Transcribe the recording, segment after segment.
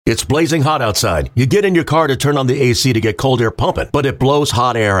It's blazing hot outside. You get in your car to turn on the AC to get cold air pumping, but it blows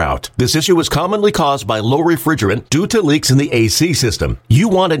hot air out. This issue is commonly caused by low refrigerant due to leaks in the AC system. You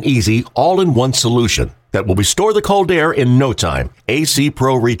want an easy, all-in-one solution that will restore the cold air in no time. AC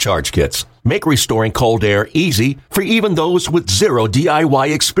Pro Recharge Kits make restoring cold air easy for even those with zero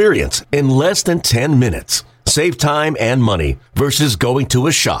DIY experience in less than 10 minutes. Save time and money versus going to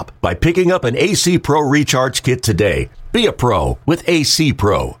a shop by picking up an AC Pro Recharge Kit today. Be a pro with AC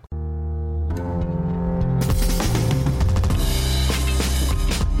Pro.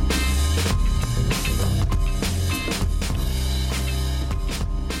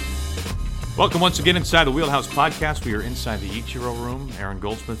 Welcome once again inside the Wheelhouse Podcast. We are inside the Ichiro room. Aaron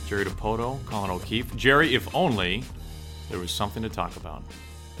Goldsmith, Jerry DiPoto, Colin O'Keefe. Jerry, if only there was something to talk about.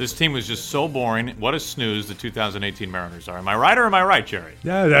 This team was just so boring. What a snooze the 2018 Mariners are. Am I right or am I right, Jerry?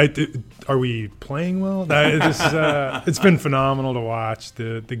 Yeah, are we playing well? It's been phenomenal to watch.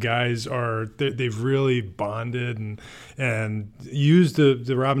 The guys they've really bonded and used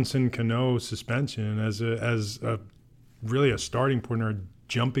the Robinson Cano suspension as a really a starting point or a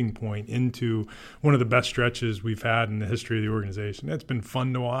jumping point into one of the best stretches we've had in the history of the organization. It's been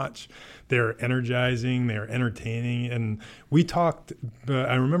fun to watch. They're energizing, they're entertaining, and we talked.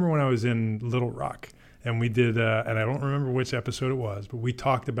 I remember when I was in Little Rock, and we did, and I don't remember which episode it was, but we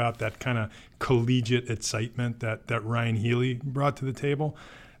talked about that kind of collegiate excitement that Ryan Healy brought to the table.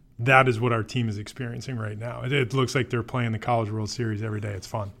 That is what our team is experiencing right now. It looks like they're playing the College World Series every day. It's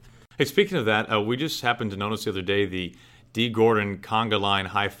fun. Hey, speaking of that, we just happened to notice the other day the D. Gordon conga line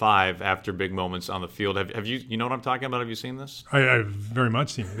high five after big moments on the field. Have you know what I'm talking about? Have you seen this? I've very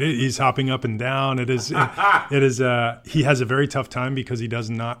much seen it. He's hopping up and down. It is. He has a very tough time because he does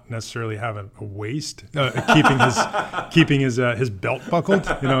not necessarily have a waist keeping his belt buckled.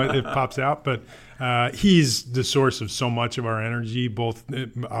 You know, it pops out, but. He's the source of so much of our energy, both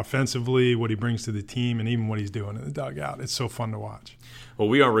offensively, what he brings to the team, and even what he's doing in the dugout. It's so fun to watch. Well,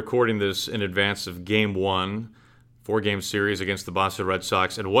 we are recording this in advance of Game 1, 4-game series against the Boston Red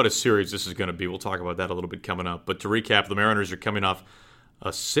Sox, and what a series this is going to be. We'll talk about that a little bit coming up. But to recap, the Mariners are coming off a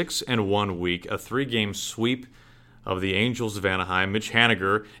 6-1 week, a 3-game sweep of the Angels of Anaheim. Mitch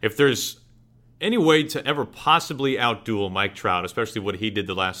Haniger, if there's any way to ever possibly outduel Mike Trout, especially what he did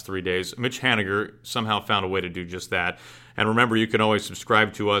the last 3 days, Mitch Haniger somehow found a way to do just that. And remember, you can always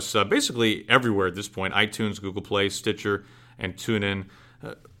subscribe to us basically everywhere at this point, iTunes, Google Play, Stitcher, and TuneIn.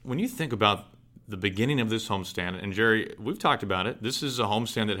 When you think about the beginning of this homestand, and Jerry, we've talked about it, this is a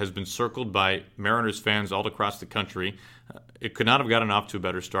homestand that has been circled by Mariners fans all across the country. It could not have gotten off to a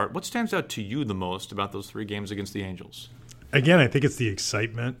better start. What stands out to you the most about those 3 games against the Angels? Again, I think it's the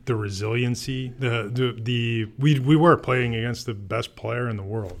excitement, the resiliency. We were playing against the best player in the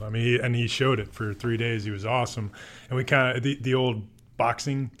world. I mean, he showed it for 3 days. He was awesome, and we kind of the old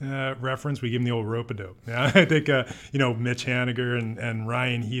boxing reference. We give him the old rope-a-dope. Yeah, I think Mitch Haniger and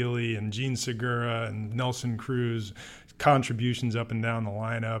Ryan Healy and Gene Segura and Nelson Cruz. Contributions up and down the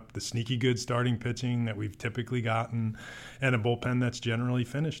lineup, the sneaky good starting pitching that we've typically gotten, and a bullpen that's generally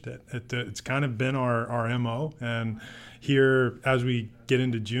finished it. It's kind of been our MO. And here, as we get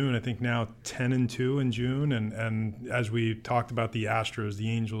into June, I think now 10-2 in June, and as we talked about the Astros, the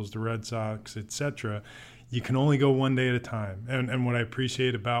Angels, the Red Sox, etc., you can only go one day at a time. And what I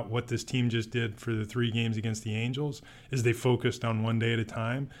appreciate about what this team just did for the 3 games against the Angels is they focused on one day at a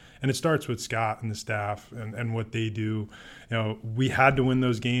time. And it starts with Scott and the staff and what they do. You know, we had to win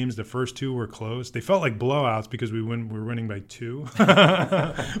those games. The first 2 were close. They felt like blowouts because we were winning by 2.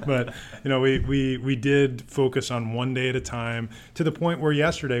 But, we did focus on one day at a time to the point where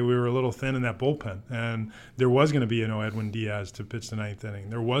yesterday we were a little thin in that bullpen. And there was going to be no Edwin Diaz to pitch the 9th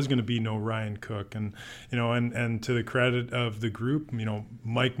inning. There was going to be no Ryan Cook. And, and to the credit of the group,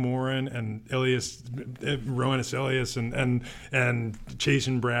 Mike Morin and Rowanus Elias and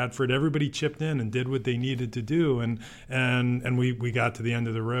Chasen Bradford, everybody chipped in and did what they needed to do, and we got to the end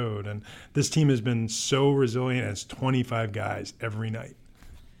of the road. And this team has been so resilient. It's 25 guys every night.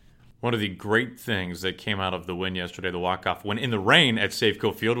 One of the great things that came out of the win yesterday, the walk-off win in the rain at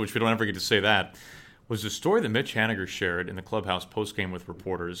Safeco Field, which we don't ever get to say that, was a story that Mitch Haniger shared in the clubhouse postgame with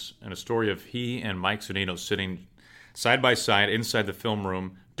reporters, and a story of he and Mike Zunino sitting side by side inside the film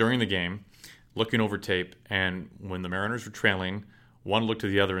room during the game, looking over tape, and when the Mariners were trailing, one looked to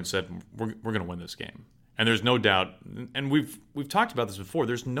the other and said, we're going to win this game. And there's no doubt, and we've talked about this before,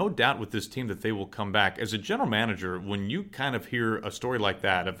 there's no doubt with this team that they will come back. As a general manager, when you kind of hear a story like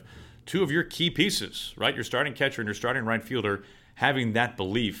that of 2 of your key pieces, right, your starting catcher and your starting right fielder, having that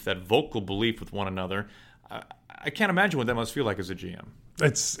belief, that vocal belief with one another, I can't imagine what that must feel like as a GM.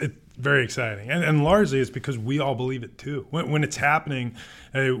 It's very exciting, and largely it's because we all believe it too. When it's happening,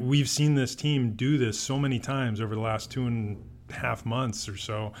 we've seen this team do this so many times over the last 2.5 months or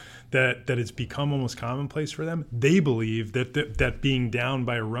so that it's become almost commonplace for them. They believe that being down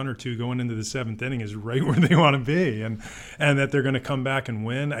by a run or two going into the 7th inning is right where they want to be, and that they're going to come back and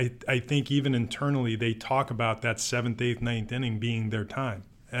win. I think even internally they talk about that 7th, 8th, 9th inning being their time,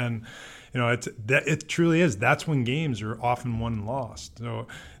 and it truly is. That's when games are often won and lost. So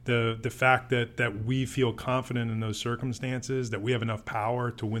the fact that we feel confident in those circumstances, that we have enough power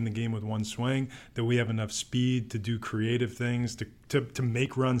to win the game with one swing, that we have enough speed to do creative things, to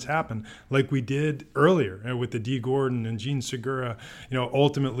make runs happen, like we did earlier with the D. Gordon and Jean Segura.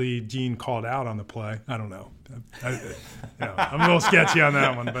 Ultimately Jean called out on the play. I don't know. I'm a little sketchy on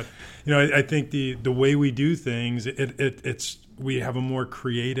that one, but I think the way we do things, it's we have a more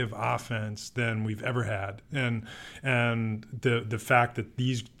creative offense than we've ever had, and the fact that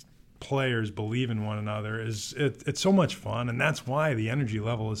these players believe in one another it's so much fun, and that's why the energy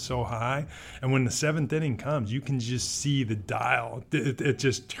level is so high. And when the 7th inning comes, you can just see the dial. It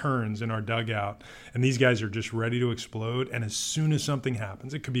just turns in our dugout, and these guys are just ready to explode. And as soon as something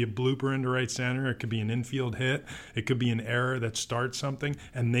happens, it could be a blooper into right center, it could be an infield hit, it could be an error that starts something,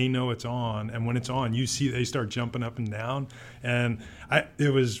 and they know it's on. And when it's on, you see they start jumping up and down. And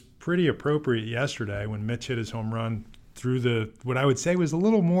it was pretty appropriate yesterday when Mitch hit his home run through what I would say was a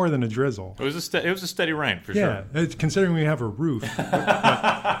little more than a drizzle. It was a steady rain for sure. Yeah, considering we have a roof.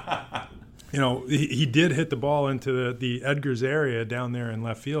 He did hit the ball into the Edgar's area down there in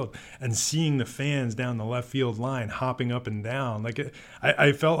left field, and seeing the fans down the left field line hopping up and down,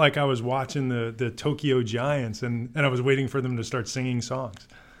 I felt like I was watching the Tokyo Giants, and I was waiting for them to start singing songs.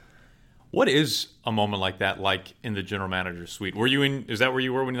 What is a moment like that like in the general manager's suite? Is that where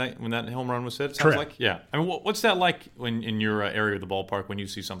you were when that home run was hit? It sounds Correct. like, yeah. I mean, what's that like in your area of the ballpark when you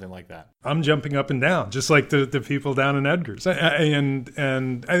see something like that? I'm jumping up and down, just like the people down in Edgar's, and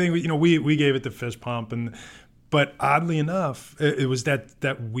I think we gave it the fist pump, but oddly enough, it was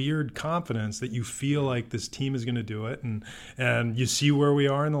that weird confidence that you feel like this team is going to do it, and you see where we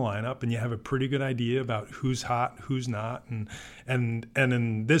are in the lineup, and you have a pretty good idea about who's hot, who's not, and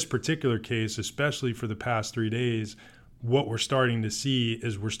in this particular case, especially for the past 3 days, what we're starting to see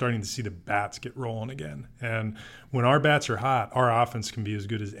is the bats get rolling again. And when our bats are hot, our offense can be as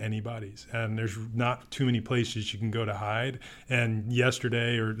good as anybody's. And there's not too many places you can go to hide. And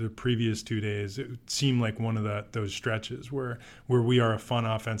yesterday or the previous 2 days, it seemed like one of those stretches where we are a fun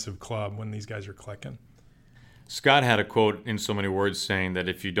offensive club when these guys are clicking. Scott had a quote in so many words saying that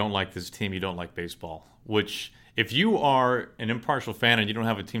if you don't like this team, you don't like baseball, which if you are an impartial fan and you don't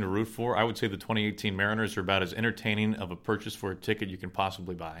have a team to root for, I would say the 2018 Mariners are about as entertaining of a purchase for a ticket you can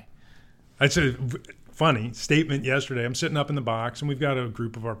possibly buy. I'd say funny statement yesterday. I'm sitting up in the box, and we've got a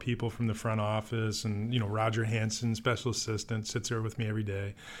group of our people from the front office, and Roger Hansen, special assistant, sits there with me every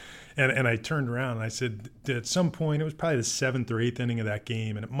day. And I turned around and I said, at some point, it was probably the 7th or 8th inning of that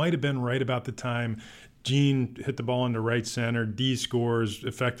game, and it might have been right about the time Gene hit the ball into right center. D scores,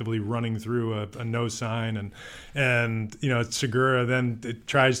 effectively running through a no sign, and Segura then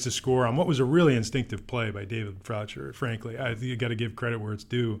tries to score on what was a really instinctive play by David Fletcher. Frankly, you got to give credit where it's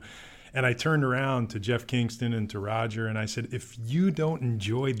due. And I turned around to Jeff Kingston and to Roger, and I said, if you don't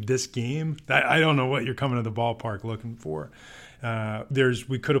enjoy this game, I don't know what you're coming to the ballpark looking for.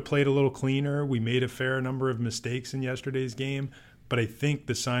 We could have played a little cleaner. We made a fair number of mistakes in yesterday's game. But I think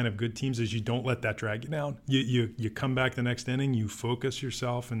the sign of good teams is you don't let that drag you down. You come back the next inning, you focus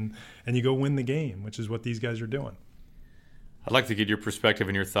yourself, and you go win the game, which is what these guys are doing. I'd like to get your perspective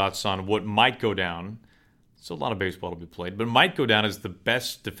and your thoughts on what might go down. So a lot of baseball to be played, but might go down as the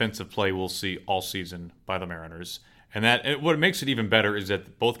best defensive play we'll see all season by the Mariners. And what makes it even better is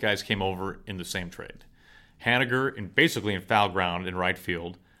that both guys came over in the same trade. Haniger basically in foul ground in right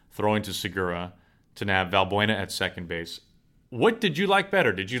field, throwing to Segura to nab Valbuena at second base. What did you like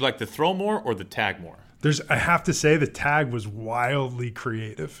better? Did you like the throw more or the tag more? I have to say the tag was wildly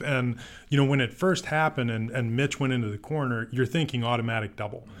creative. And, when it first happened and Mitch went into the corner, you're thinking automatic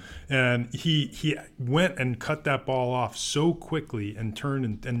double. And he went and cut that ball off so quickly and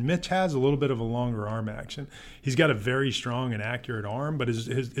turned. And Mitch has a little bit of a longer arm action. He's got a very strong and accurate arm, but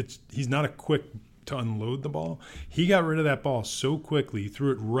he's not a quick to unload the ball. He got rid of that ball so quickly,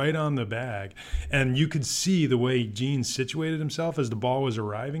 threw it right on the bag, and you could see the way Gene situated himself as the ball was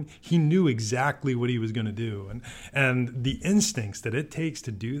arriving. He knew exactly what he was going to do, and the instincts that it takes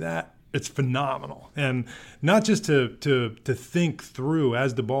to do that It's phenomenal. And not just to think through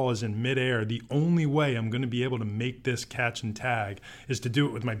as the ball is in midair, the only way I'm going to be able to make this catch and tag is to do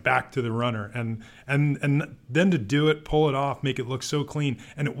it with my back to the runner. And then to do it, pull it off, make it look so clean.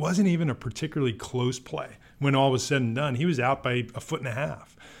 And it wasn't even a particularly close play when all was said and done. He was out by 1.5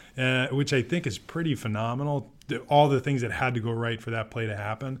 feet, which I think is pretty phenomenal. All the things that had to go right for that play to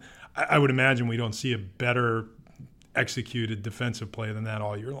happen. I would imagine we don't see a better executed defensive play than that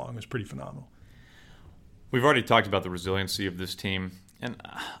all year long. It was pretty phenomenal. We've already talked about the resiliency of this team, and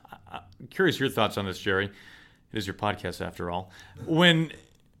I'm curious your thoughts on this, Jerry. It is your podcast after all. When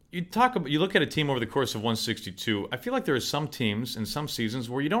you look at a team over the course of 162, I feel like there are some teams in some seasons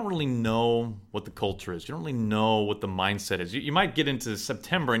where you don't really know what the culture is. You don't really know what the mindset is. You might get into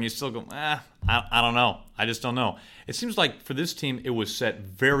September and you still go, I don't know. I just don't know. It seems like for this team, it was set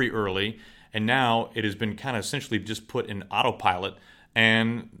very early. And now it has been kind of essentially just put in autopilot,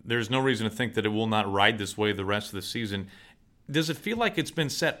 and there's no reason to think that it will not ride this way the rest of the season. Does it feel like it's been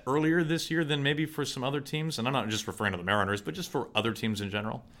set earlier this year than maybe for some other teams? And I'm not just referring to the Mariners, but just for other teams in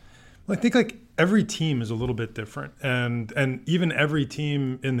general. Well, I think like every team is a little bit different, and even every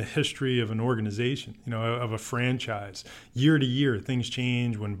team in the history of an organization, of a franchise, year to year, things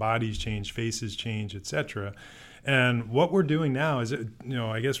change when bodies change, faces change, etc. And what we're doing now is,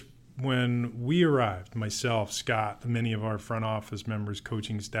 I guess, when we arrived, myself, Scott, many of our front office members,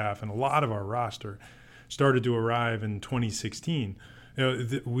 coaching staff, and a lot of our roster started to arrive in 2016.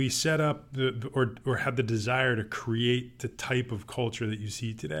 We set up or had the desire to create the type of culture that you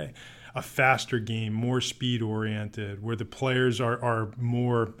see today, a faster game, more speed oriented, where the players are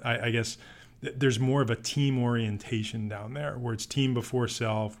more, I guess, there's more of a team orientation down there, where it's team before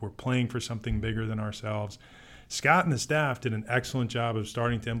self. We're playing for something bigger than ourselves. Scott and the staff did an excellent job of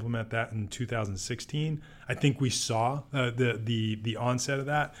starting to implement that in 2016. I think we saw the onset of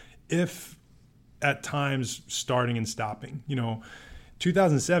that, if at times starting and stopping.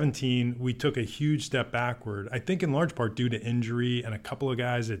 2017, we took a huge step backward, I think in large part due to injury and a couple of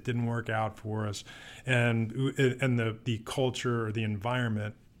guys that didn't work out for us, and the culture or the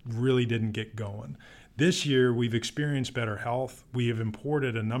environment really didn't get going. This year, we've experienced better health. We have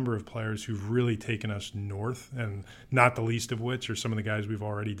imported a number of players who've really taken us north, and not the least of which are some of the guys we've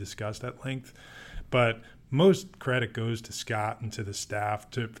already discussed at length. But most credit goes to Scott and to the staff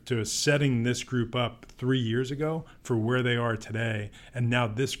to setting this group up 3 years ago for where they are today. And now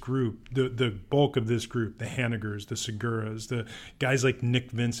this group, the bulk of this group, the Hanigers, the Seguras, the guys like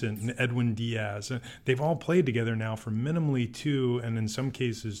Nick Vincent and Edwin Diaz, they've all played together now for minimally 2 and in some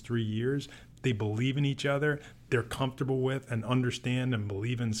cases 3 years. They believe in each other. They're comfortable with and understand and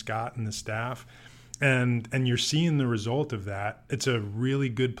believe in Scott and the staff. And you're seeing the result of that. It's a really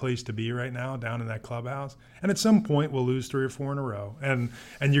good place to be right now down in that clubhouse. And at some point we'll lose 3 or 4 in a row. And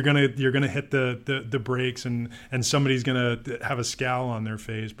you're gonna hit the brakes and somebody's gonna have a scowl on their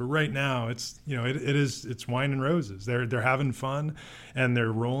face. But right now it's it's wine and roses. They're having fun and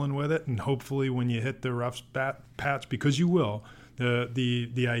they're rolling with it. And hopefully when you hit the rough patch, because you will,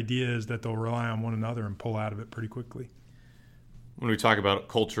 the idea is that they'll rely on one another and pull out of it pretty quickly. When we talk about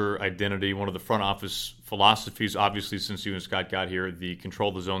culture, identity, one of the front office philosophies, obviously since you and Scott got here, the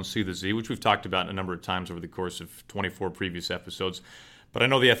control the zone, see the Z, which we've talked about a number of times over the course of 24 previous episodes. But I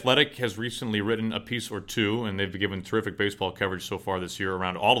know The Athletic has recently written a piece or two, and they've given terrific baseball coverage so far this year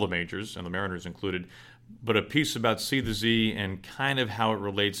around all of the majors, and the Mariners included, but a piece about see the Z and kind of how it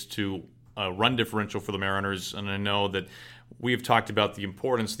relates to a run differential for the Mariners. And I know that we have talked about the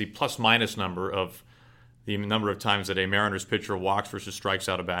importance, the plus-minus number of the number of times that a Mariners pitcher walks versus strikes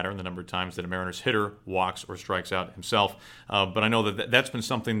out a batter, and the number of times that a Mariners hitter walks or strikes out himself. But I know that's been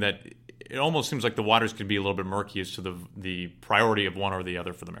something that it almost seems like the waters could be a little bit murky as to the priority of one or the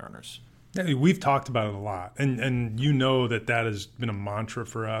other for the Mariners. Yeah, we've talked about it a lot, and that has been a mantra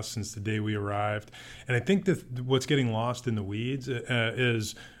for us since the day we arrived. And I think that what's getting lost in the weeds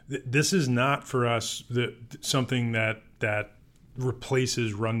is this is not for us something that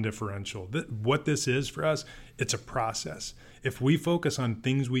replaces run differential. What this is for us, it's a process. If we focus on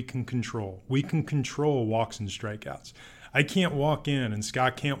things we can control walks and strikeouts. I can't walk in, and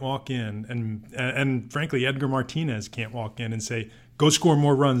Scott can't walk in, and frankly, Edgar Martinez can't walk in and say, go score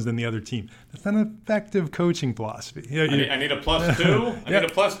more runs than the other team. That's not an effective coaching philosophy. I need a +2. I need a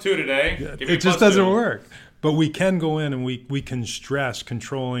 +2 today. It just doesn't work. But we can go in and we can stress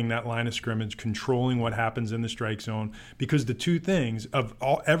controlling that line of scrimmage, controlling what happens in the strike zone, because the two things of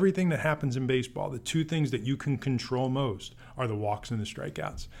everything that happens in baseball, the two things that you can control most are the walks and the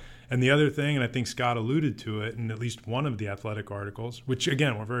strikeouts. And the other thing, and I think Scott alluded to it in at least one of the Athletic articles, which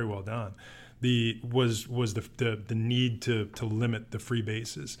again were very well done, was the need to limit the free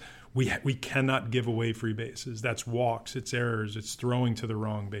bases. We cannot give away free bases. That's walks, it's errors, it's throwing to the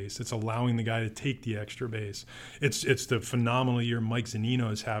wrong base, it's allowing the guy to take the extra base. It's the phenomenal year Mike Zunino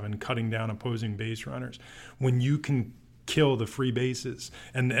is having, cutting down opposing base runners. When you can kill the free bases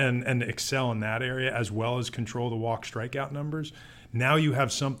and excel in that area as well as control the walk strikeout numbers, now you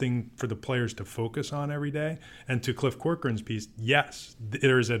have something for the players to focus on every day. And to Cliff Corcoran's piece, yes,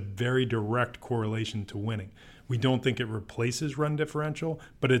 there is a very direct correlation to winning. We don't think it replaces run differential,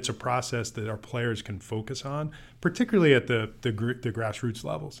 but it's a process that our players can focus on, particularly at the grassroots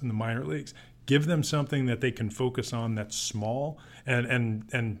levels in the minor leagues. Give them something that they can focus on that's small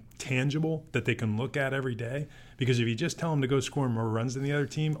and tangible that they can look at every day. Because if you just tell them to go score more runs than the other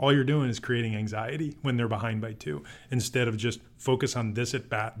team, all you're doing is creating anxiety when they're behind by 2, instead of just focus on this at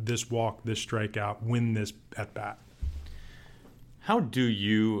bat, this walk, this strikeout, win this at bat. How do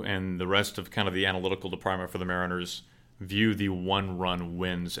you and the rest of kind of the analytical department for the Mariners view the one-run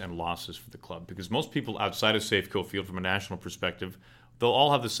wins and losses for the club? Because most people outside of Safeco Field, from a national perspective, they'll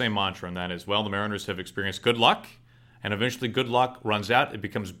all have the same mantra, and that is, well, the Mariners have experienced good luck, and eventually good luck runs out, it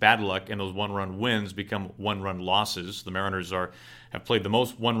becomes bad luck, and those one-run wins become one-run losses. The Mariners have played the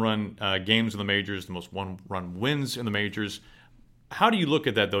most one-run games in the majors, the most one-run wins in the majors. How do you look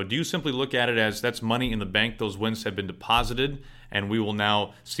at that, though? Do you simply look at it as that's money in the bank, those wins have been deposited, and we will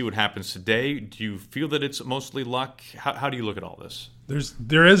now see what happens today? Do you feel that it's mostly luck? How do you look at all this?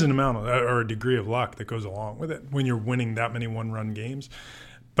 There is an amount of, or a degree of luck that goes along with it when you're winning that many one-run games.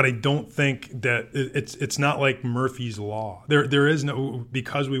 But I don't think that it's not like Murphy's Law. There is no,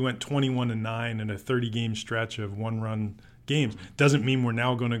 because we went 21-9 in a 30-game stretch of one-run games, doesn't mean we're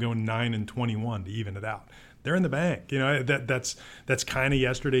now going to go 9-21 to even it out. They're in the bank. That's kind of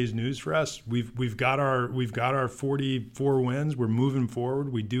yesterday's news for us. We've got our 44 wins. We're moving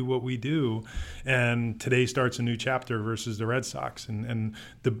forward. We do what we do, and today starts a new chapter versus the Red Sox. And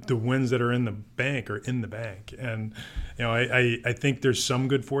the wins that are in the bank are in the bank. And I think there's some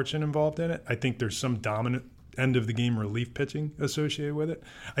good fortune involved in it. I think there's some dominant end of the game relief pitching associated with it.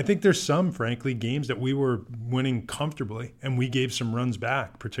 I think there's some, frankly, games that we were winning comfortably and we gave some runs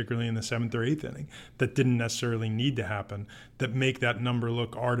back, particularly in the 7th or 8th inning, that didn't necessarily need to happen, that make that number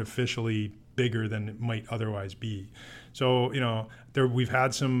look artificially bigger than it might otherwise be. So, we've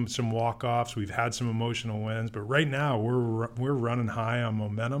had some walk-offs, we've had some emotional wins, but right now we're running high on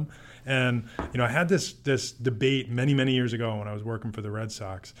momentum. And, I had this debate many years ago when I was working for the Red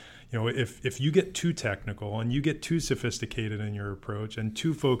Sox. If you get too technical and you get too sophisticated in your approach and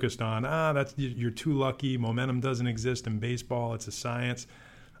too focused on, you're too lucky, momentum doesn't exist in baseball, it's a science.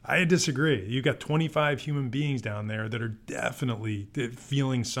 I disagree. You got 25 human beings down there that are definitely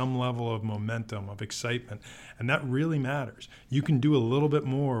feeling some level of momentum, of excitement, and that really matters. You can do a little bit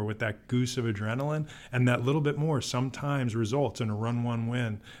more with that goose of adrenaline, and that little bit more sometimes results in a run-one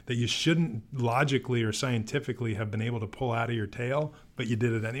win that you shouldn't logically or scientifically have been able to pull out of your tail, but you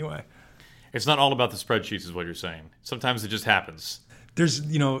did it anyway. It's not all about the spreadsheets is what you're saying. Sometimes it just happens. While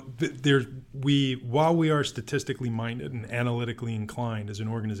we are statistically minded and analytically inclined as an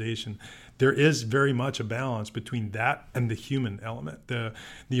organization, there is very much a balance between that and the human element, the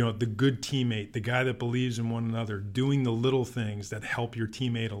good teammate, the guy that believes in one another, doing the little things that help your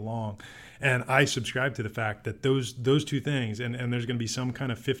teammate along. And I subscribe to the fact that those two things, and there's going to be some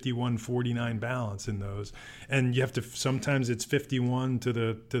kind of 51-49 balance in those. And you have to, sometimes it's 51 to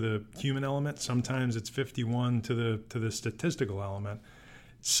the human element, sometimes it's 51 to the statistical element.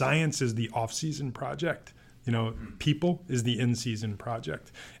 Science is the off-season project. People is the in-season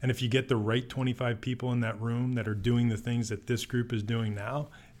project. And if you get the right 25 people in that room that are doing the things that this group is doing now,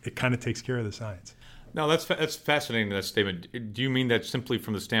 it kind of takes care of the science. No, that's fascinating, that statement. Do you mean that simply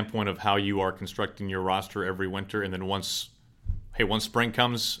from the standpoint of how you are constructing your roster every winter, and then once spring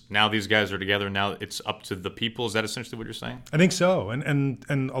comes, now these guys are together, now it's up to the people? Is that essentially what you're saying? I think so. And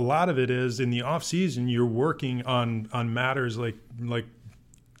a lot of it is in the off season, you're working on matters like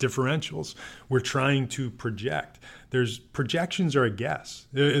differentials. We're trying to project. Projections are a guess,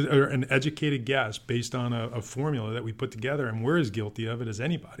 or an educated guess based on a formula that we put together, and we're as guilty of it as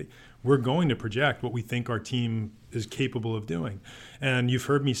anybody. We're going to project what we think our team is capable of doing. And you've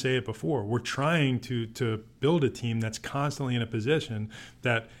heard me say it before. We're trying to build a team that's constantly in a position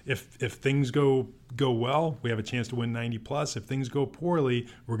that if things go well, we have a chance to win 90 plus. If things go poorly,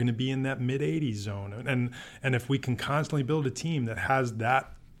 we're going to be in that mid-80s zone. And if we can constantly build a team that has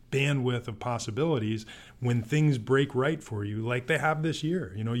that bandwidth of possibilities, when things break right for you, like they have this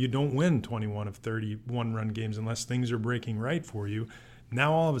year, you don't win 21 of 30 one-run games unless things are breaking right for you.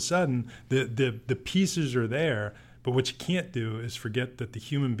 Now all of a sudden the pieces are there, but what you can't do is forget that the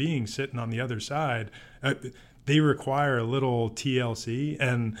human being sitting on the other side, they require a little TLC,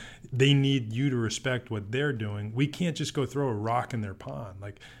 and they need you to respect what they're doing. We can't just go throw a rock in their pond.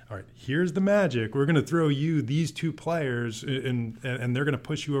 Like, all right, here's the magic. We're going to throw you these 2 players, and they're going to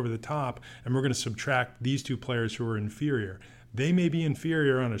push you over the top, and we're going to subtract these 2 players who are inferior. They may be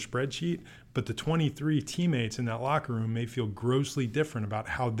inferior on a spreadsheet, but the 23 teammates in that locker room may feel grossly different about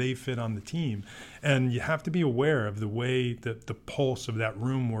how they fit on the team. And you have to be aware of the way that the pulse of that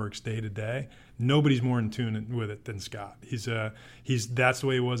room works day to day. Nobody's more in tune with it than Scott. He's that's the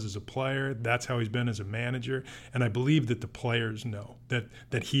way he was as a player. That's how he's been as a manager. And I believe that the players know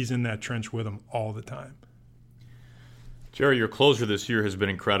that he's in that trench with them all the time. Jerry, your closer this year has been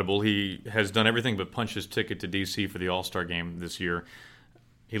incredible. He has done everything but punch his ticket to D.C. for the All-Star game this year.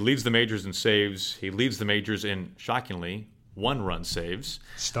 He leads the majors in saves. He leads the majors in, shockingly, 1-run saves.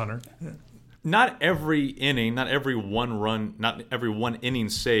 Stunner. Not every inning, not every one inning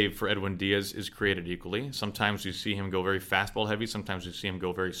save for Edwin Diaz is created equally. Sometimes you see him go very fastball heavy. Sometimes you see him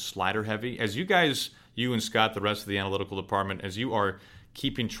go very slider heavy. As you guys, you and Scott, the rest of the analytical department, as you are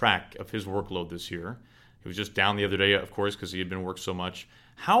keeping track of his workload this year, he was just down the other day, of course, because he had been worked so much.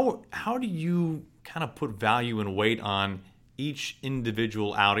 How do you kind of put value and weight on each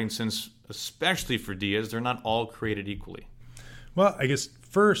individual outing, since, especially for Diaz, they're not all created equally? Well, I guess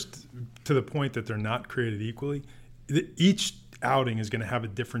first, to the point that they're not created equally, each outing is going to have a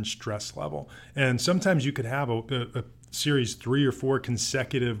different stress level. And sometimes you could have a series 3 or 4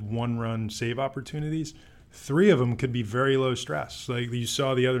 consecutive 1-run save opportunities. 3 of them could be very low stress. Like you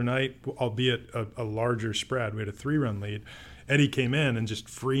saw the other night, albeit a larger spread. We had a 3-run lead. Eddie came in and just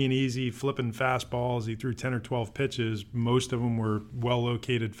free and easy, flipping fastballs. He threw 10 or 12 pitches. Most of them were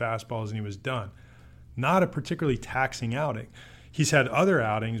well-located fastballs, and he was done. Not a particularly taxing outing. He's had other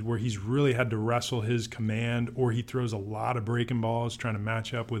outings where he's really had to wrestle his command, or he throws a lot of breaking balls trying to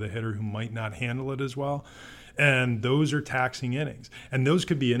match up with a hitter who might not handle it as well. And those are taxing innings. And those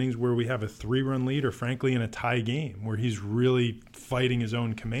could be innings where we have a 3-run lead, or frankly in a tie game where he's really fighting his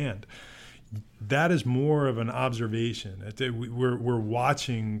own command. That is more of an observation. We're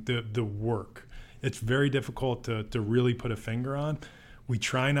watching the work. It's very difficult to really put a finger on. We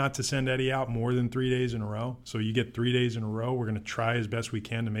try not to send Eddie out more than 3 days in a row. So you get 3 days in a row. We're going to try as best we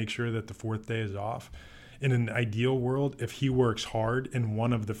can to make sure that the 4th day is off. In an ideal world, if he works hard in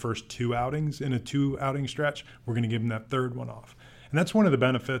one of the first 2 outings in a 2-outing stretch, we're going to give him that 3rd one off. And that's one of the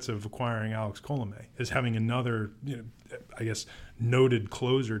benefits of acquiring Alex Colomé, is having another, I guess, noted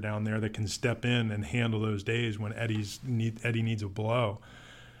closer down there that can step in and handle those days when Eddie needs a blow.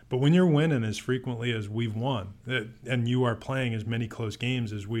 But when you're winning as frequently as we've won, and you are playing as many close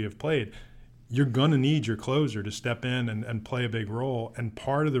games as we have played, you're going to need your closer to step in and play a big role. And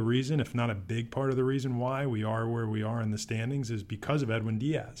part of the reason, if not a big part of the reason why we are where we are in the standings, is because of Edwin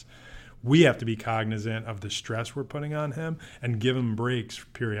Diaz. We have to be cognizant of the stress we're putting on him and give him breaks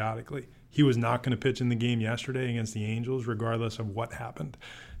periodically. He was not going to pitch in the game yesterday against the Angels, regardless of what happened.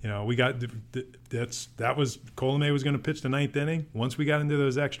 We got Colomé was going to pitch the 9th inning. Once we got into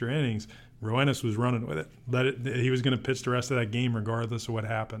those extra innings, Roenis was running with it. He was going to pitch the rest of that game regardless of what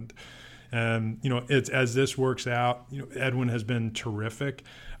happened. And it's as this works out. Edwin has been terrific.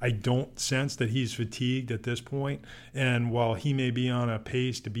 I don't sense that he's fatigued at this point. And while he may be on a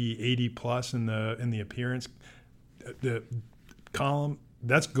pace to be 80 plus in the appearance the column,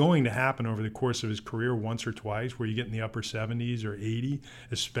 that's going to happen over the course of his career once or twice, where you get in the upper 70s or 80,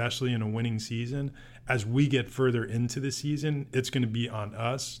 especially in a winning season. As we get further into the season, it's going to be on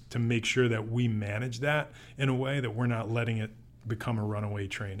us to make sure that we manage that in a way that we're not letting it become a runaway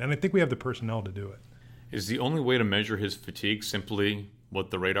train. And I think we have the personnel to do it. Is the only way to measure his fatigue simply what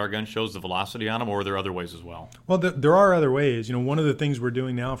the radar gun shows, the velocity on him, or are there other ways as well? Well, there are other ways. One of the things we're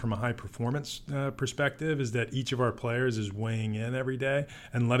doing now from a high performance perspective is that each of our players is weighing in every day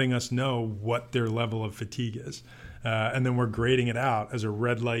and letting us know what their level of fatigue is. And then we're grading it out as a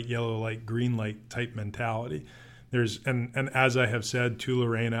red light, yellow light, green light type mentality. And as I have said to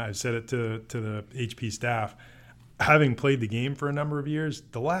Lorena, I've said it to the HP staff, having played the game for a number of years,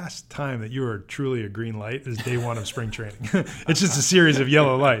 the last time that you are truly a green light is day 1 of spring training. It's just a series of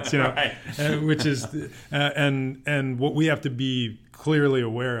yellow lights, Right. Which is, and what we have to be clearly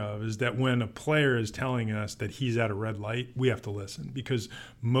aware of is that when a player is telling us that he's at a red light, we have to listen, because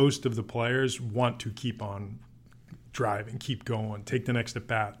most of the players want to keep on driving, keep going, take the next at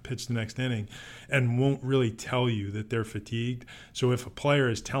bat, pitch the next inning, and won't really tell you that they're fatigued. So if a player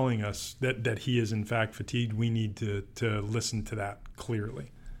is telling us that he is in fact fatigued, we need to listen to that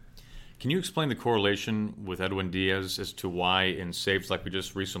clearly. Can you explain the correlation with Edwin Diaz as to why in saves like we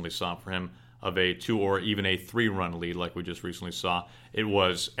just recently saw for him, of a 2 or even a 3-run lead like we just recently saw. It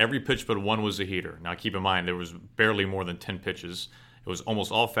was every pitch but one was a heater. Now keep in mind there was barely more than 10 pitches. It was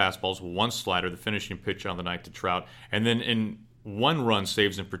almost all fastballs, one slider, the finishing pitch on the night to Trout. And then in 1-run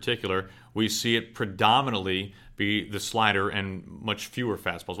saves in particular, we see it predominantly be the slider and much fewer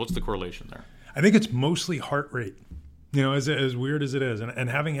fastballs. What's the correlation there? I think it's mostly heart rate. As weird as it is, and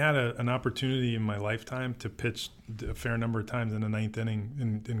having had an opportunity in my lifetime to pitch a fair number of times in the ninth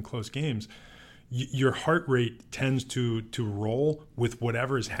inning in close games, your heart rate tends to roll with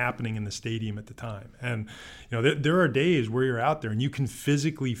whatever is happening in the stadium at the time. And there are days where you're out there and you can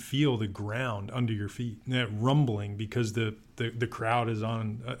physically feel the ground under your feet rumbling because the crowd is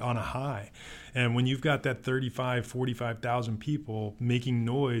on a high. And when you've got that 35, 45,000 people making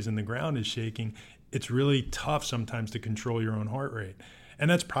noise and the ground is shaking, it's really tough sometimes to control your own heart rate. And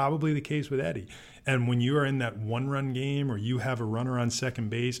that's probably the case with Eddie. And when you are in that 1-run game or you have a runner on second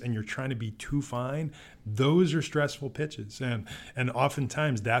base and you're trying to be too fine, those are stressful pitches. And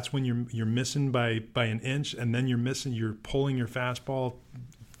oftentimes that's when you're missing by an inch, and then you're pulling your fastball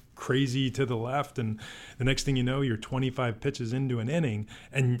crazy to the left, and the next thing you know, you're 25 pitches into an inning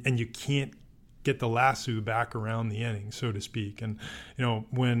and you can't get the lasso back around the inning, so to speak. And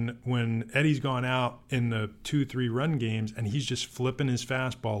when Eddie's gone out in the 2-3 run games and he's just flipping his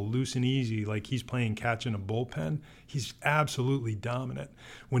fastball loose and easy like he's playing catch in a bullpen, he's absolutely dominant.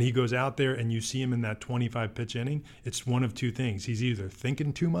 When he goes out there and you see him in that 25 pitch inning, it's one of two things. He's either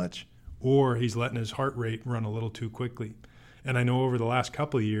thinking too much or he's letting his heart rate run a little too quickly. And I know over the last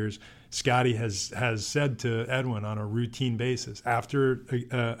couple of years, Scotty has said to Edwin on a routine basis after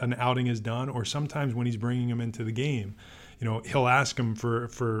an outing is done, or sometimes when he's bringing him into the game, he'll ask him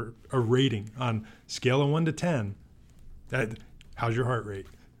for a rating on scale of 1 to 10. How's your heart rate?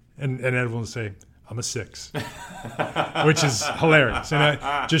 And Edwin will say, I'm a 6, which is hilarious. And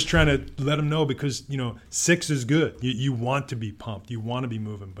I just trying to let him know, because 6 is good. You want to be pumped, you want to be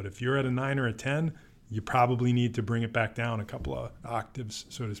moving. But if you're at a 9 or a 10, you probably need to bring it back down a couple of octaves,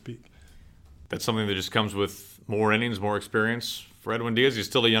 so to speak. That's something that just comes with more innings, more experience. For Edwin Diaz, he's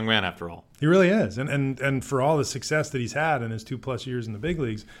still a young man after all. He really is. And for all the success that he's had in his 2+ years in the big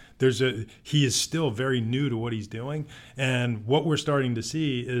leagues, he is still very new to what he's doing. And what we're starting to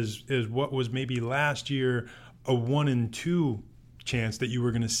see is what was maybe last year a 1 in 2 chance that you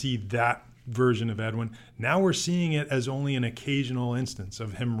were going to see that version of Edwin. Now we're seeing it as only an occasional instance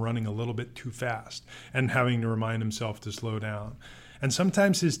of him running a little bit too fast and having to remind himself to slow down. And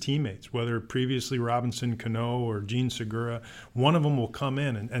sometimes his teammates, whether previously Robinson Cano or Gene Segura, one of them will come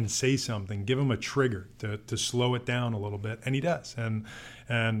in and say something, give him a trigger to slow it down a little bit, and he does. And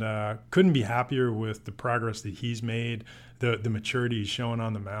couldn't be happier with the progress that he's made, the maturity he's showing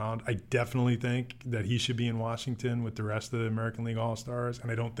on the mound. I definitely think that he should be in Washington with the rest of the American League All-Stars, and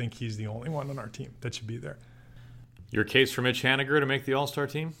I don't think he's the only one on our team that should be there. Your case for Mitch Haniger to make the All-Star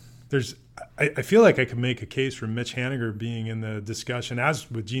team? I feel like I could make a case for Mitch Haniger being in the discussion,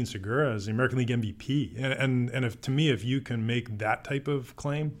 as with Gene Segura, as the American League MVP. And if you can make that type of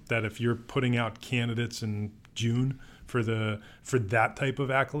claim, that if you're putting out candidates in June for that type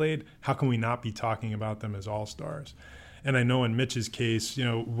of accolade, how can we not be talking about them as all-stars? And I know in Mitch's case,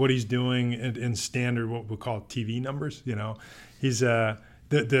 what he's doing in standard, what we call TV numbers, he's the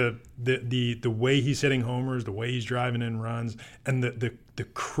way he's hitting homers, the way he's driving in runs, and the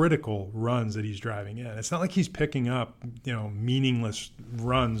critical runs that he's driving in. It's not like he's picking up, meaningless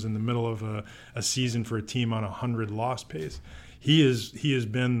runs in the middle of a season for a team on a 100-loss pace. He has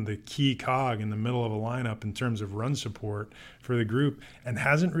been the key cog in the middle of a lineup in terms of run support for the group, and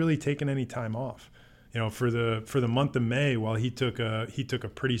hasn't really taken any time off. For the month of May, while he took a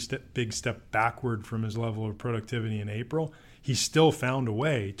pretty big step backward from his level of productivity in April, he still found a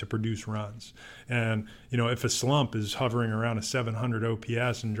way to produce runs. And if a slump is hovering around a 700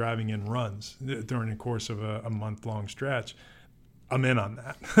 OPS and driving in runs during the course of a month-long stretch, I'm in on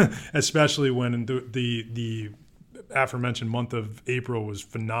that. Especially when the aforementioned month of April was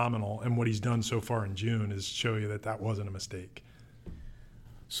phenomenal, and what he's done so far in June is show you that wasn't a mistake.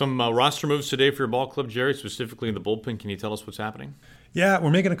 Some roster moves today for your ball club, Jerry, specifically in the bullpen. Can you tell us what's happening? Yeah,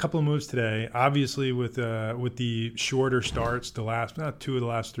 we're making a couple of moves today. Obviously, with the shorter starts, two of the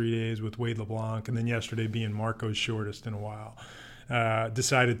last 3 days with Wade LeBlanc, and then yesterday being Marco's shortest in a while.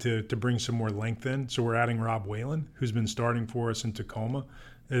 Decided to bring some more length in. So we're adding Rob Whalen, who's been starting for us in Tacoma.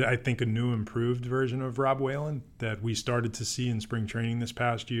 I think a new improved version of Rob Whalen that we started to see in spring training this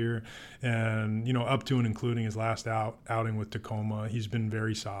past year, and up to and including his last outing with Tacoma, he's been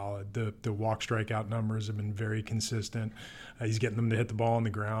very solid. The walk strikeout numbers have been very consistent. He's getting them to hit the ball on the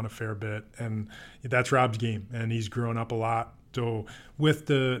ground a fair bit, and that's Rob's game. And he's grown up a lot So with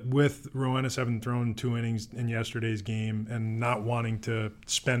Rowanus having thrown 2 innings in yesterday's game and not wanting to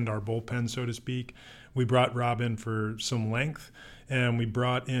spend our bullpen, so to speak, we brought Rob in for some length, and we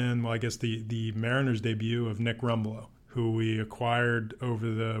brought in, well, I guess the Mariners debut of Nick Rumbelow, who we acquired over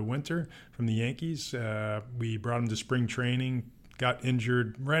the winter from the Yankees. We brought him to spring training, got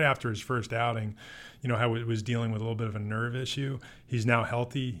injured right after his first outing. You know, how it was dealing with a little bit of a nerve issue. He's now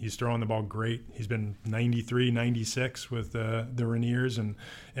healthy. He's throwing the ball great. He's been 93, 96 with the Rainiers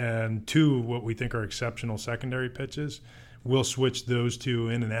and 2 what we think are exceptional secondary pitches. We'll switch those 2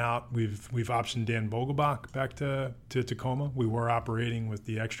 in and out. We've optioned Dan Vogelbach back to Tacoma. We were operating with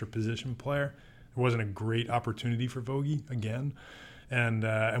the extra position player. It wasn't a great opportunity for Vogie again.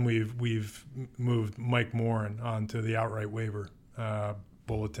 And we've moved Mike Morin onto the outright waiver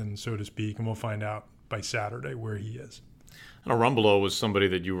bulletin, so to speak, and we'll find out by Saturday where he is. I know Rumbelow was somebody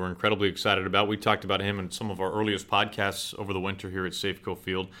that you were incredibly excited about. We talked about him in some of our earliest podcasts over the winter here at Safeco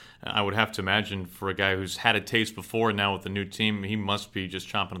Field. I would have to imagine for a guy who's had a taste before and now with the new team, he must be just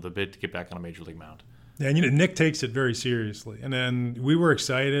chomping at the bit to get back on a major league mound. Yeah, and Nick takes it very seriously. And then we were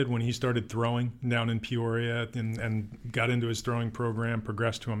excited when he started throwing down in Peoria and got into his throwing program,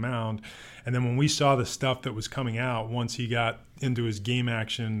 progressed to a mound. And then when we saw the stuff that was coming out once he got into his game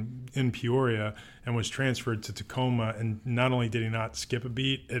action in Peoria and was transferred to Tacoma, and not only did he not skip a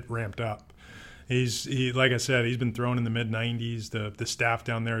beat, it ramped up. He like I said, he's been thrown in the mid-90s. The staff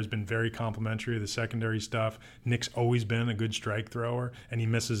down there has been very complimentary of the secondary stuff. Nick's always been a good strike thrower, and he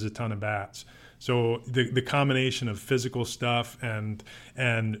misses a ton of bats. So the combination of physical stuff and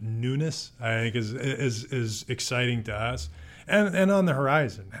newness, I think, is exciting to us. And on the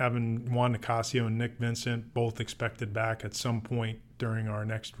horizon, having Juan Nicasio and Nick Vincent both expected back at some point during our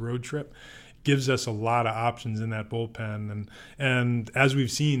next road trip gives us a lot of options in that bullpen. And as we've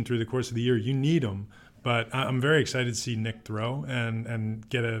seen through the course of the year, you need them. But I'm very excited to see Nick throw and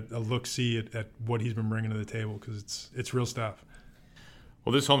get a look-see at what he's been bringing to the table, because it's real stuff.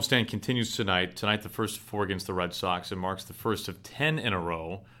 Well, this homestand continues tonight. Tonight, the first of 4 against the Red Sox. It marks the first of 10 in a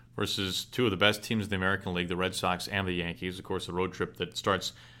row versus 2 of the best teams in the American League, the Red Sox and the Yankees. Of course, a road trip that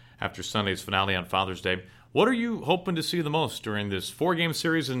starts after Sunday's finale on Father's Day. What are you hoping to see the most during this 4-game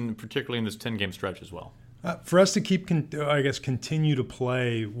series, and particularly in this 10-game stretch as well? For us to continue to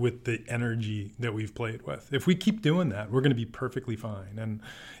play with the energy that we've played with. If we keep doing that, we're going to be perfectly fine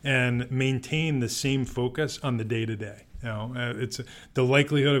and maintain the same focus on the day-to-day. You know, it's the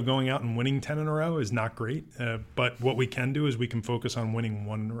likelihood of going out and winning 10 in a row is not great, but what we can do is we can focus on winning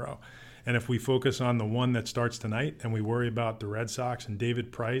 1 in a row. And if we focus on the one that starts tonight and we worry about the Red Sox and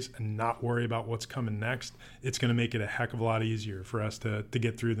David Price and not worry about what's coming next, it's going to make it a heck of a lot easier for us to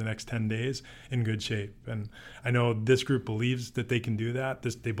get through the next 10 days in good shape. And I know this group believes that they can do that.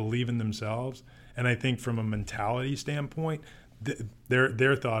 They believe in themselves. And I think from a mentality standpoint,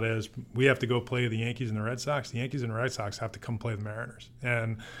 their thought is we have to go play the Yankees and the Red Sox. The Yankees and the Red Sox have to come play the Mariners.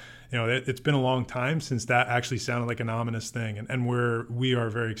 And you know, it's been a long time since that actually sounded like an ominous thing, and we are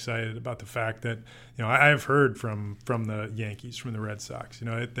very excited about the fact that, you know, I have heard from the Yankees, from the Red Sox, you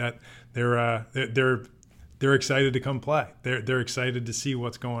know, that they're excited to come play. They're excited to see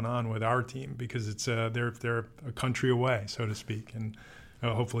what's going on with our team, because it's they're a country away, so to speak, and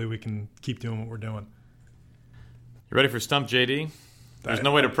hopefully we can keep doing what we're doing. You ready for Stump JD? There's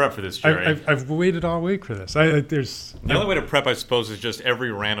no way to prep for this, Jerry. I've waited all week for this. The only way to prep, I suppose, is just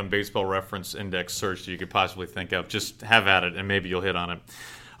every random baseball reference index search that you could possibly think of. Just have at it, and maybe you'll hit on it.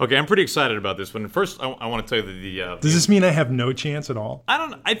 Okay, I'm pretty excited about this one. First, I want to tell you that Does this mean I have no chance at all?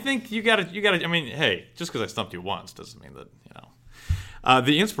 I think you got to. I mean, hey, just because I stumped you once doesn't mean that, you know.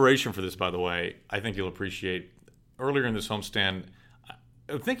 The inspiration for this, by the way, I think you'll appreciate. Earlier in this homestand,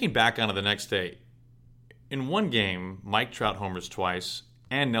 thinking back on it the next day. In one game, Mike Trout homers twice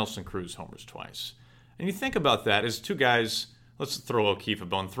and Nelson Cruz homers twice. And you think about that as 2 guys, let's throw O'Keefe a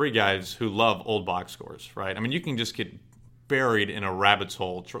bone, 3 guys who love old box scores, right? I mean, you can just get buried in a rabbit's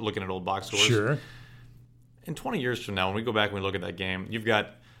hole looking at old box scores. Sure. In 20 years from now, when we go back and we look at that game, you've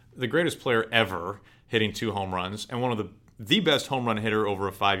got the greatest player ever hitting 2 home runs and one of the best home run hitter over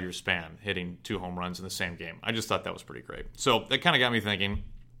a 5-year span hitting 2 home runs in the same game. I just thought that was pretty great. So that kind of got me thinking,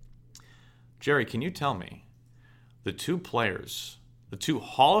 Jerry, can you tell me the 2 players, the 2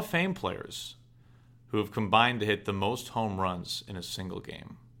 Hall of Fame players who have combined to hit the most home runs in a single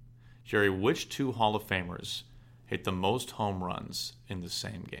game? Jerry, which 2 Hall of Famers hit the most home runs in the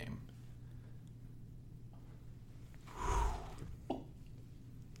same game?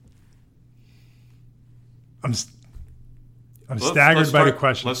 I'm staggered by the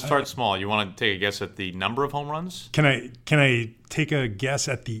question. Let's start small. You want to take a guess at the number of home runs? Can I take a guess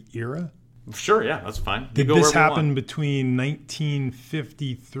at the era? Sure, yeah, that's fine. Did this happen between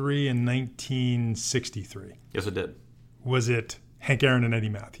 1953 and 1963? Yes, it did. Was it Hank Aaron and Eddie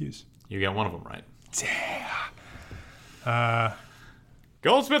Matthews? You got one of them right. Damn.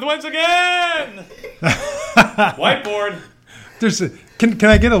 Goldsmith wins again! Whiteboard. Can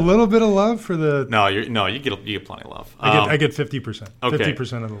I get a little bit of love for the? No, you get plenty of love. I get 50%. Okay.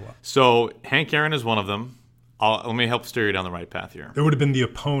 50% of the love. So Hank Aaron is one of them. Let me help steer you down the right path here. It would have been the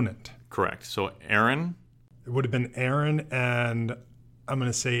opponent. Correct. So Aaron. It would have been Aaron and I'm going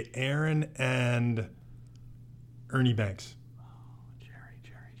to say Aaron and Ernie Banks.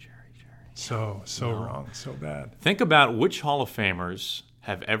 So wrong, so bad. Think about which Hall of Famers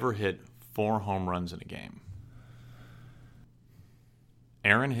have ever hit 4 home runs in a game.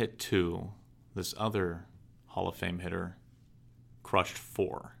 Aaron hit 2. This other Hall of Fame hitter crushed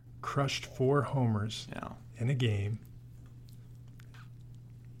 4. Crushed 4 homers in a game.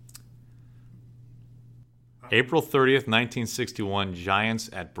 April 30th, 1961, Giants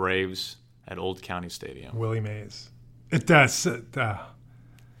at Braves at Old County Stadium. Willie Mays. It does.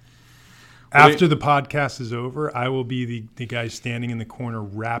 After the podcast is over, I will be the guy standing in the corner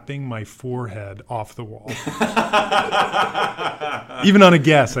rapping my forehead off the wall. Even on a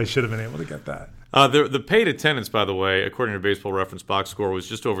guess, I should have been able to get that. The paid attendance, by the way, according to Baseball Reference box score, was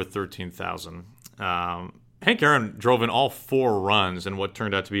just over 13,000. Hank Aaron drove in all 4 runs in what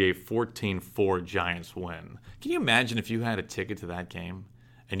turned out to be a 14-4 Giants win. Can you imagine if you had a ticket to that game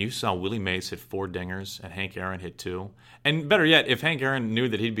and you saw Willie Mays hit 4 dingers and Hank Aaron hit 2? And better yet, if Hank Aaron knew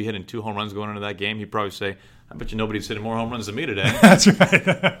that he'd be hitting 2 home runs going into that game, he'd probably say, I bet you nobody's hitting more home runs than me today. That's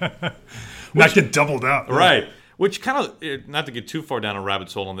right. Not get doubled up. Right. Which kind of, not to get too far down a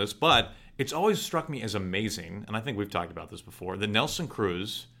rabbit's hole on this, but it's always struck me as amazing, and I think we've talked about this before, that Nelson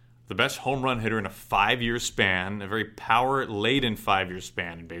Cruz, the best home run hitter in a 5-year span, a very power-laden 5-year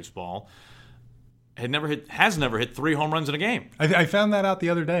span in baseball, has never hit 3 home runs in a game. I found that out the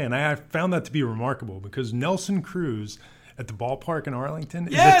other day, and I found that to be remarkable because Nelson Cruz at the ballpark in Arlington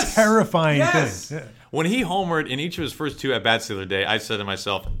is a terrifying thing. Yeah. When he homered in each of his first 2 at-bats the other day, I said to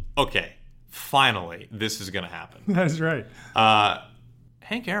myself, okay, finally, this is going to happen. That's right.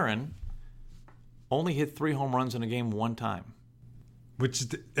 Hank Aaron only hit 3 home runs in a game 1 time.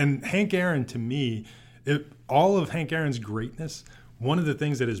 And Hank Aaron, to me, all of Hank Aaron's greatness, one of the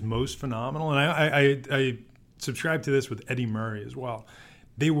things that is most phenomenal, and I subscribe to this with Eddie Murray as well.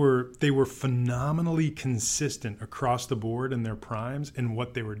 They were phenomenally consistent across the board in their primes and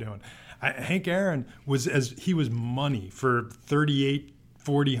what they were doing. Hank Aaron was money for 38,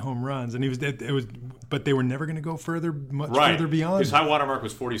 40 home runs, and but they were never going to go further beyond. His high water mark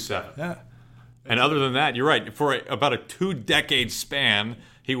was 47. Yeah. And other than that, you're right. For about a 2-decade span,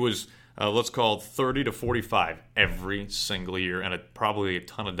 he was, let's call it 30 to 45 every single year, and probably a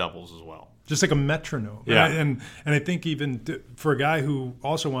ton of doubles as well. Just like a metronome. Yeah. And I think even for a guy who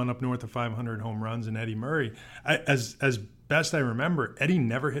also wound up north of 500 home runs in Eddie Murray, as best I remember, Eddie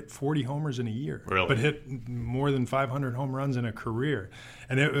never hit 40 homers in a year, really? But hit more than 500 home runs in a career.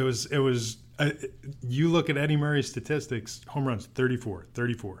 And it was you look at Eddie Murray's statistics, home runs 34,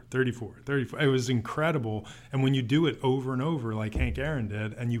 34, 34, 34. It was incredible. And when you do it over and over like Hank Aaron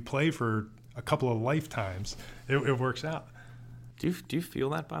did, and you play for a couple of lifetimes, it works out. Do you feel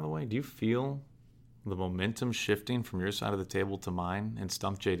that, by the way? Do you feel the momentum shifting from your side of the table to mine in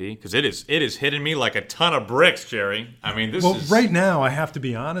Stump JD? Because it is hitting me like a ton of bricks, Jerry. I mean, right now, I have to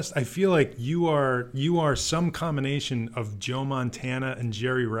be honest. I feel like you are some combination of Joe Montana and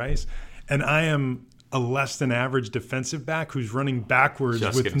Jerry Rice, and I am a less than average defensive back who's running backwards.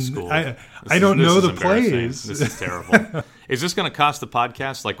 Just getting schooled. I don't know the plays. This is terrible. Is this going to cost the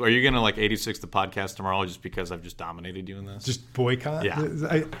podcast? Like, are you going to 86 the podcast tomorrow just because I've just dominated you in this? Just boycott? Yeah.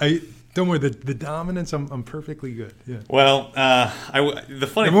 I don't worry. The dominance, I'm perfectly good. Yeah. Well, the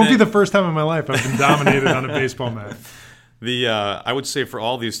funny it won't be the first time in my life I've been dominated on a baseball match. I would say for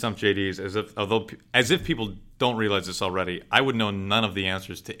all these Stump JDs, as if people don't realize this already, I would know none of the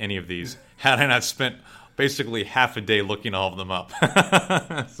answers to any of these had I not spent basically half a day looking all of them up.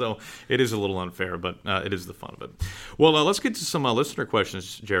 So it is a little unfair, but it is the fun of it. Well, let's get to some listener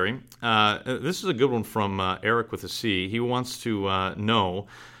questions, Jerry. This is a good one from Eric with a C. He wants to know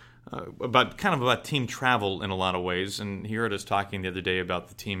about team travel in a lot of ways, and he heard us talking the other day about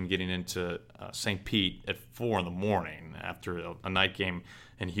the team getting into St. Pete at 4 a.m. after a night game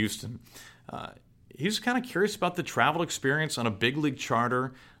in Houston. He's kind of curious about the travel experience on a big league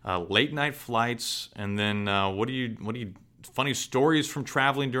charter, late night flights, and then what do you funny stories from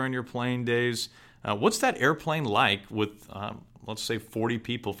traveling during your playing days? What's that airplane like with let's say 40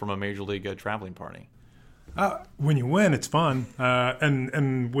 people from a major league traveling party? When you win, it's fun,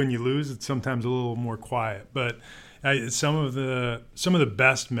 and when you lose, it's sometimes a little more quiet. But some of the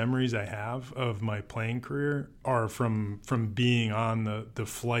best memories I have of my playing career are from being on the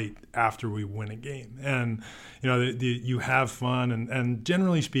flight after we win a game. And you have fun, and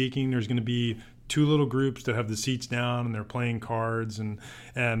generally speaking, there's going to be two little groups that have the seats down and they're playing cards, and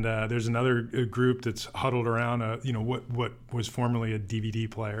there's another group that's huddled around what was formerly a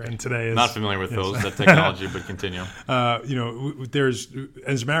DVD player and today is not familiar with that technology, but continue. There's,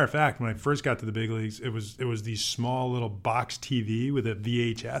 as a matter of fact, when I first got to the big leagues, it was these small little box TV with a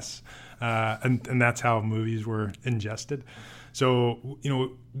VHS, and that's how movies were ingested. So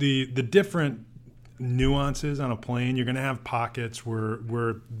the different nuances on a plane. You're going to have pockets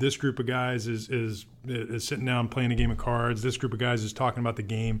where this group of guys is sitting down playing a game of cards. This group of guys is talking about the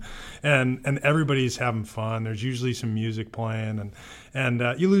game, and everybody's having fun. There's usually some music playing,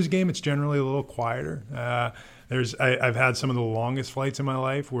 and you lose a game, it's generally a little quieter. I've had some of the longest flights in my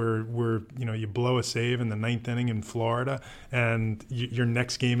life where you blow a save in the ninth inning in Florida, and your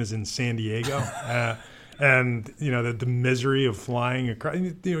next game is in San Diego. And the misery of flying across.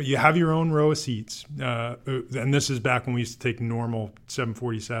 You have your own row of seats, and this is back when we used to take normal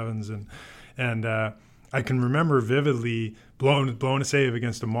 747s, and I can remember vividly blowing a save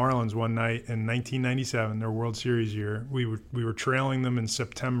against the Marlins one night in 1997, their World Series year. We were trailing them in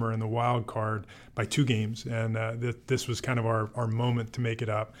September in the wild card by 2 games, and this was kind of our moment to make it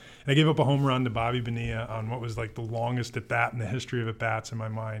up. And I gave up a home run to Bobby Bonilla on what was like the longest at bat in the history of at bats in my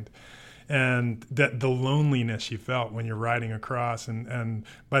mind. And that the loneliness you felt when you're riding across. And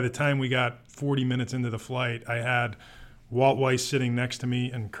by the time we got 40 minutes into the flight, I had Walt Weiss sitting next to me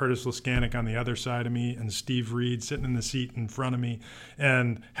and Curtis Laskanik on the other side of me and Steve Reed sitting in the seat in front of me.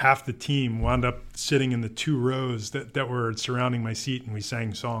 And half the team wound up sitting in the 2 rows that were surrounding my seat, and we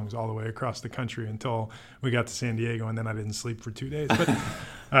sang songs all the way across the country until we got to San Diego, and then I didn't sleep for 2 days. But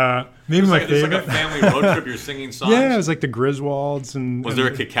maybe my favorite. It's like a family road trip. You're singing songs. Yeah, it was like the Griswolds. Was there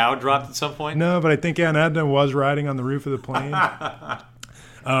a cacao dropped at some point? No, but I think Aunt Edna was riding on the roof of the plane.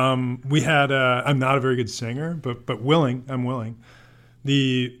 We had. I'm not a very good singer, but willing. I'm willing.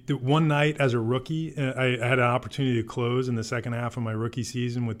 The one night as a rookie, I had an opportunity to close in the second half of my rookie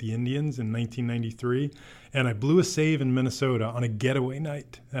season with the Indians in 1993, and I blew a save in Minnesota on a getaway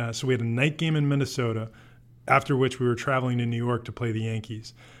night. So we had a night game in Minnesota, after which we were traveling to New York to play the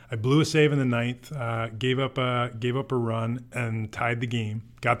Yankees. I blew a save in the ninth, gave up a run, and tied the game.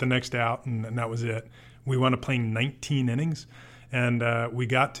 Got the next out, and that was it. We wound up playing 19 innings. And we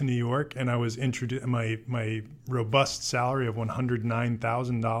got to New York, and I was introduced. My robust salary of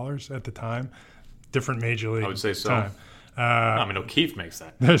 $109,000 at the time, different major league. I would say so. Time. O'Keefe makes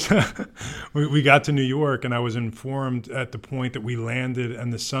that. We got to New York, and I was informed at the point that we landed,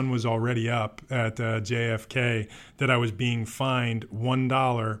 and the sun was already up at JFK, that I was being fined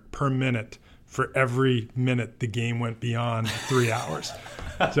 $1 per minute for every minute the game went beyond 3 hours.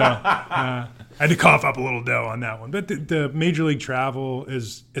 So I had to cough up a little dough on that one. But the major league travel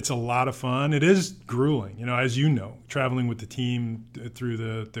it's a lot of fun. It is grueling. As you know, traveling with the team through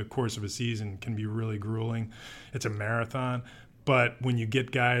the course of a season can be really grueling. It's a marathon. But when you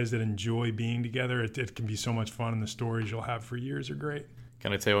get guys that enjoy being together, it can be so much fun, and the stories you'll have for years are great.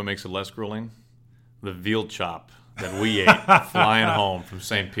 Can I tell you what makes it less grueling? The veal chop that we ate flying home from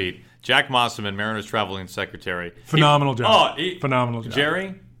St. Pete. Jack Mosselman, Mariners traveling secretary. Phenomenal job. Phenomenal job.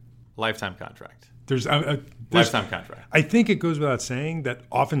 Jerry, lifetime contract. There's lifetime contract. I think it goes without saying that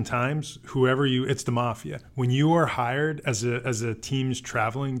oftentimes, it's the mafia. When you are hired as a team's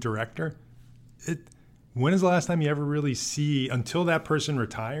traveling director, when is the last time you ever really see, until that person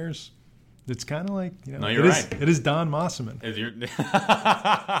retires, it's kind of like, no, you're right. It is Don Mosselman.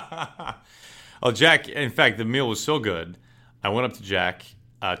 Oh, Jack, in fact, the meal was so good, I went up to Jack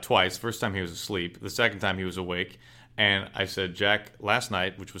twice. First time he was asleep. The second time he was awake. And I said, Jack, last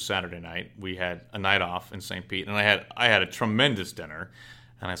night, which was Saturday night, we had a night off in St. Pete, and I had a tremendous dinner.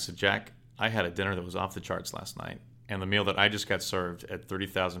 And I said, Jack, I had a dinner that was off the charts last night, and the meal that I just got served at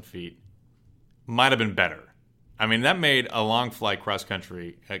 30,000 feet might have been better. I mean, that made a long flight cross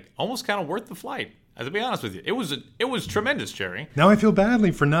country almost kind of worth the flight. To be honest with you, it was tremendous, Jerry. Now I feel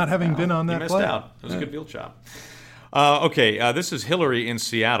badly for not having been on that flight. You missed out. It was a good veal chop. Okay, this is Hillary in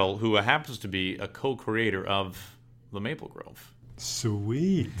Seattle, who happens to be a co-creator of the Maple Grove.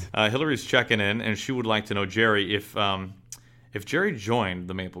 Sweet. Hillary's checking in, and she would like to know, Jerry, if Jerry joined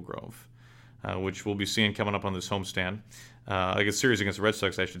the Maple Grove, which we'll be seeing coming up on this homestand, like a series against the Red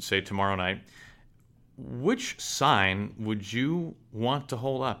Sox, I should say, tomorrow night. which sign would you want to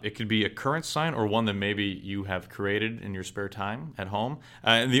hold up? It could be a current sign or one that maybe you have created in your spare time at home.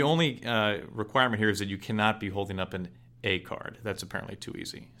 And the only requirement here is that you cannot be holding up an A card. That's apparently too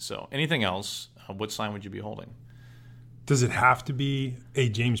easy. So anything else, what sign would you be holding? Does it have to be a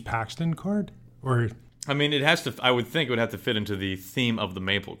James Paxton card? Or I mean, it has to. I would think it would have to fit into the theme of the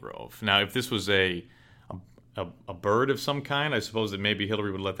Maple Grove. Now, if this was a bird of some kind, I suppose that maybe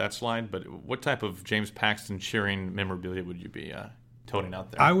Hillary would let that slide. But what type of James Paxton cheering memorabilia would you be toting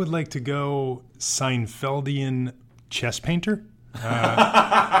out there? I would like to go Seinfeldian chess painter. Let's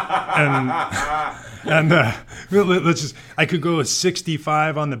just. I could go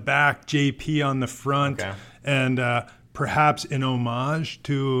 65 on the back, JP on the front, okay. And perhaps in homage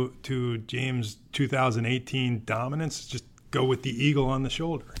to James' 2018 dominance, just go with the eagle on the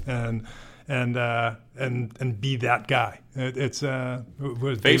shoulder and be that guy. It's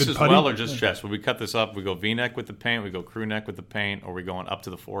face as well or just chest? Would we cut this up? We go V-neck with the paint, we go crew neck with the paint, or are we going up to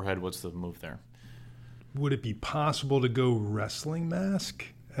the forehead? What's the move there? Would it be possible to go wrestling mask?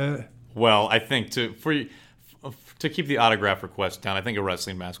 Well, I think to keep the autograph request down, I think a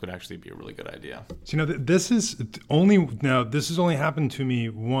wrestling mask would actually be a really good idea. So, this has only happened to me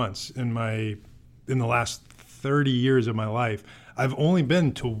once in the last 30 years of my life. I've only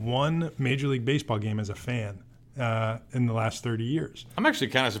been to one Major League Baseball game as a fan in the last 30 years. I'm actually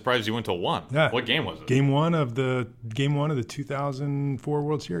kind of surprised you went to one. Yeah. What game was it? Game one of the 2004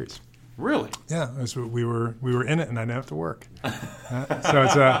 World Series. Really? Yeah, we were in it, and I didn't have to work. So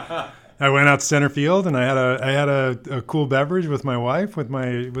it's I went out to center field, and I had a cool beverage with my wife, with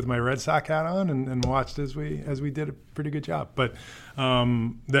my Red Sox hat on, and watched as we did a pretty good job. But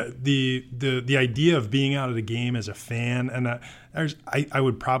the idea of being out at a game as a fan, and I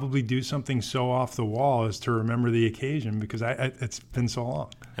would probably do something so off the wall as to remember the occasion, because it's been so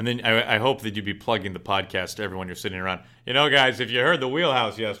long. And then I hope that you'd be plugging the podcast to everyone you're sitting around. You know, guys, if you heard the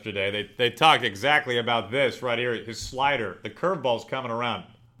Wheelhouse yesterday, they talked exactly about this right here. His slider, the curveball's coming around.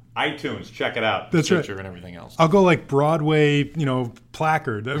 iTunes, check it out. That's Stitcher right. And everything else. I'll go like Broadway,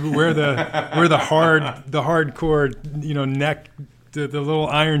 placard where the hardcore, neck, the little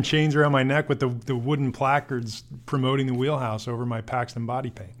iron chains around my neck with the wooden placards promoting the Wheelhouse over my Paxton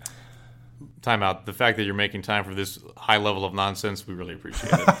body paint. Time out. The fact that you're making time for this high level of nonsense, we really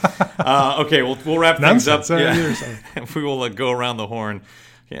appreciate it. Okay, we'll wrap things up. Yeah. We will go around the horn.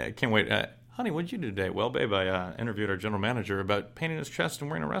 Yeah, I can't wait. Honey, what did you do today? Well, babe, I interviewed our general manager about painting his chest and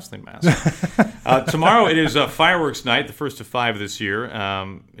wearing a wrestling mask. Tomorrow it is fireworks night, the first of 5 this year.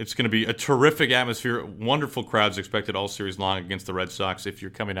 It's going to be a terrific atmosphere. Wonderful crowds expected all series long against the Red Sox. If you're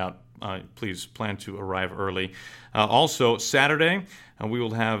coming out, please plan to arrive early. Also, Saturday, we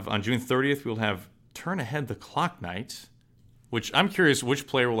will have, on June 30th, we will have Turn Ahead the Clock night, which I'm curious which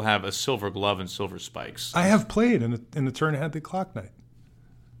player will have a silver glove and silver spikes. I have played in the Turn Ahead the Clock night.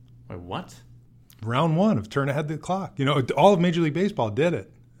 Wait, what? Round 1 of Turn Ahead the Clock. All of Major League Baseball did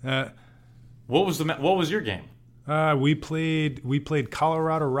it. What was your game? We played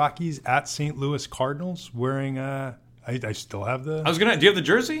Colorado Rockies at St. Louis Cardinals wearing. I still have the. Do you have the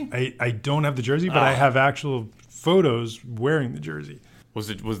jersey? I don't have the jersey, but I have actual photos wearing the jersey. Was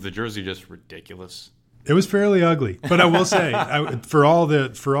the jersey just ridiculous? It was fairly ugly, but I will say, for all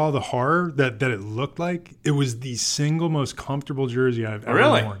the horror that it looked like, it was the single most comfortable jersey I've ever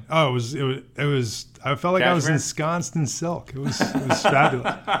worn. Oh, it was. I felt like I was ensconced in silk. It was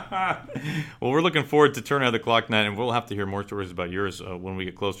fabulous. Well, we're looking forward to Turn Ahead the Clock night, and we'll have to hear more stories about yours when we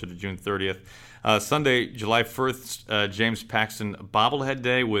get closer to June 30th. Sunday, July 1st, James Paxton bobblehead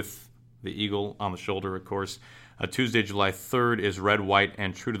day with the eagle on the shoulder, of course. Tuesday, July 3rd is Red, White,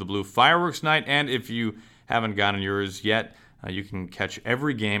 and True to the Blue fireworks night. And if you haven't gotten yours yet, you can catch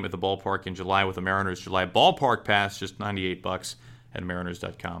every game at the ballpark in July with a Mariners July ballpark pass, just $98 at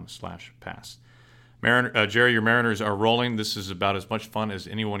mariners.com/pass. Jerry, your Mariners are rolling. This is about as much fun as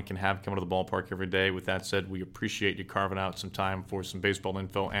anyone can have coming to the ballpark every day. With that said, we appreciate you carving out some time for some baseball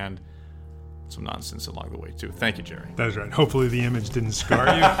info and some nonsense along the way, too. Thank you, Jerry. That's right. Hopefully the image didn't scar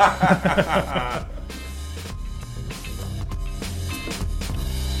you.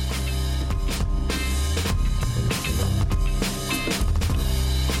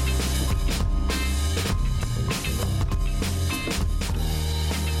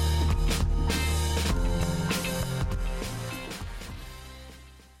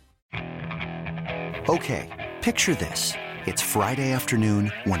 Okay, picture this. It's Friday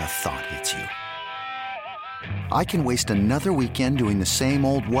afternoon when a thought hits you. I can waste another weekend doing the same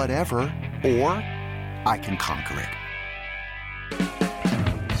old whatever, or I can conquer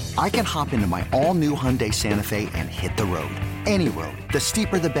it. I can hop into my all-new Hyundai Santa Fe and hit the road. Any road. The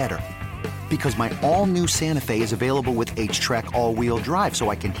steeper, the better. Because my all-new Santa Fe is available with H-Track all-wheel drive, so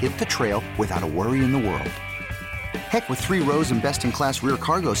I can hit the trail without a worry in the world. Heck, with 3 rows and best-in-class rear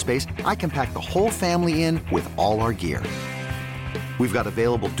cargo space, I can pack the whole family in with all our gear. We've got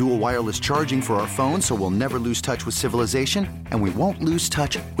available dual wireless charging for our phones, so we'll never lose touch with civilization, and we won't lose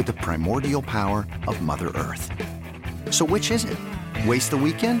touch with the primordial power of Mother Earth. So which is it? Waste the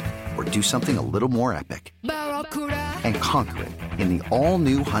weekend or do something a little more epic? And conquer it in the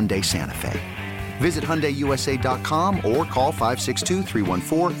all-new Hyundai Santa Fe. Visit HyundaiUSA.com or call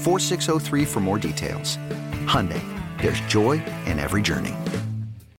 562-314-4603 for more details. Hyundai, there's joy in every journey.